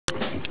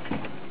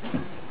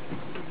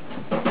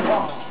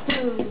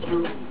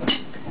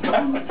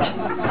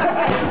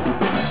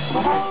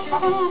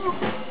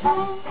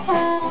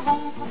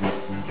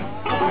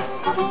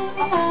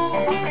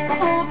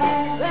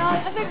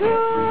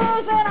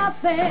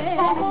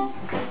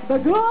the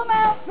gloom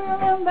I'm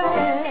feeling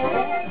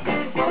bad.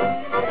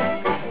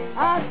 I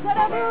said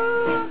a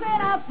blues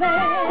and I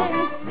sing,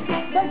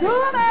 the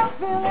gloom I'm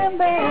feeling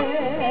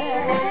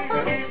bad.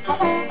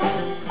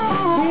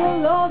 You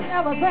lost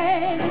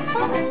everything,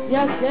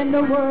 yes, in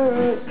the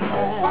words.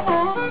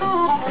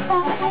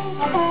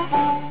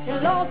 You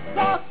lost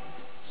socks,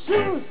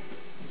 shoes,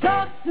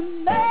 socks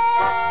and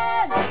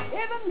man,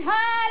 even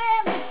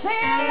hiding the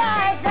sin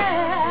like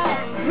that.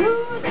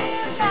 Blues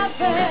is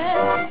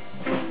nothing,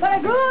 but a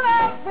groove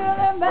I'm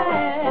feeling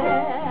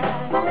bad.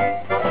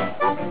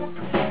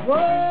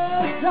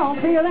 Whoa, strong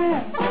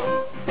feeling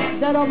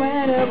that a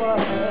man ever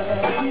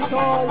had. You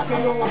call it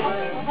your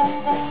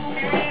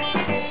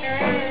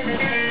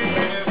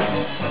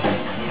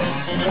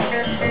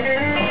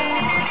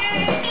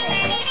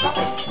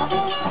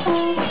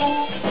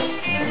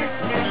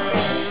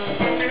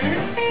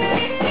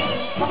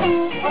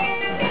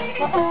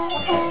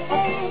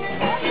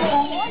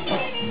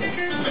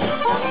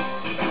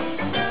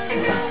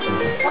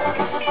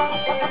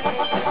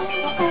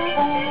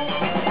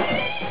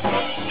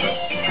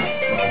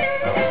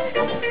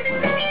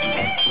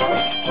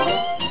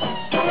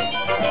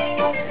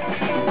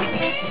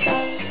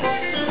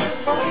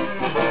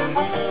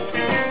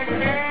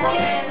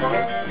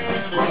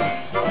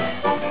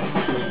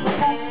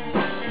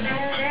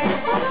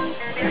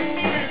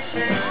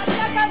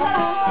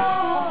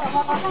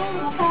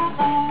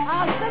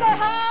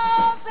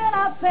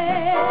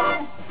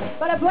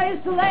but a place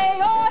to lay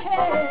your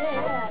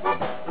head.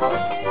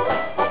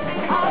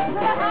 Out to the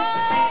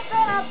house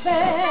and up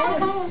there,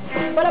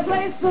 but a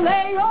place to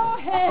lay your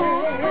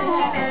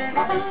head.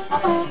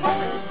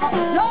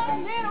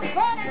 Don't need no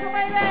furniture,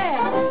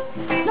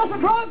 baby, just a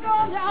broke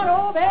on down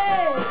old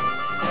bed.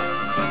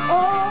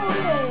 Oh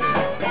yeah.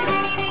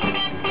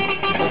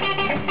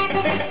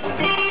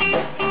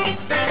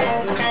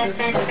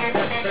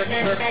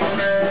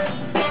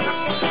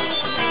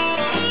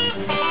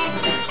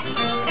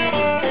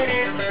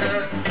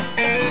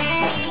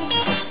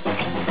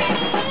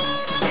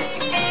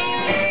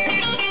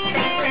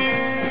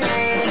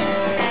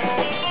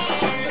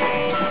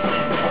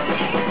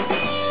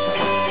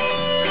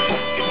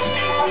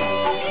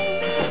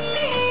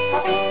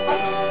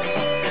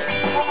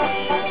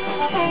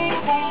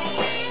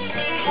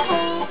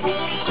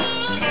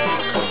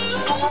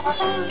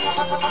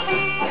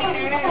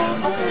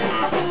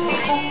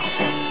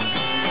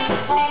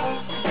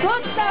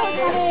 Good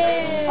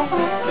Saturday.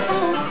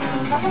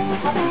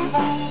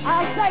 I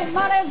say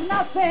money's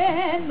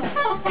nothing,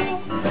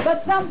 but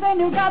something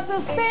you got to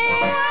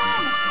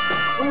spend.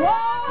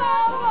 Whoa,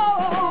 whoa,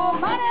 whoa,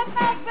 money's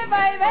nothing,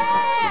 baby,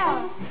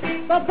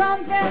 but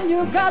something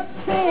you got to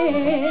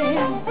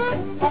spend.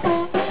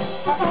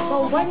 So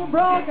when you're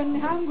broke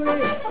and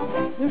hungry,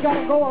 you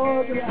gotta go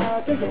out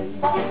again.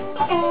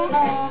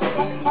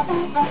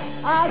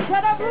 I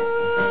said a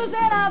blues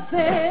and I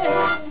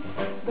said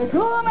the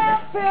gloom I'm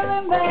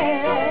feeling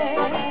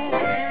bad.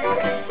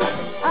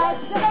 I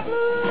said a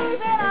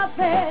blues and I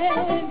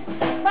said,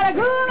 but a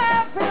gloom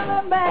I'm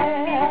feeling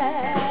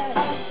bad.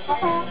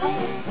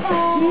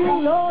 You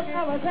lost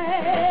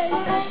everything,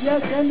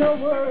 yes, in the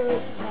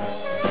words.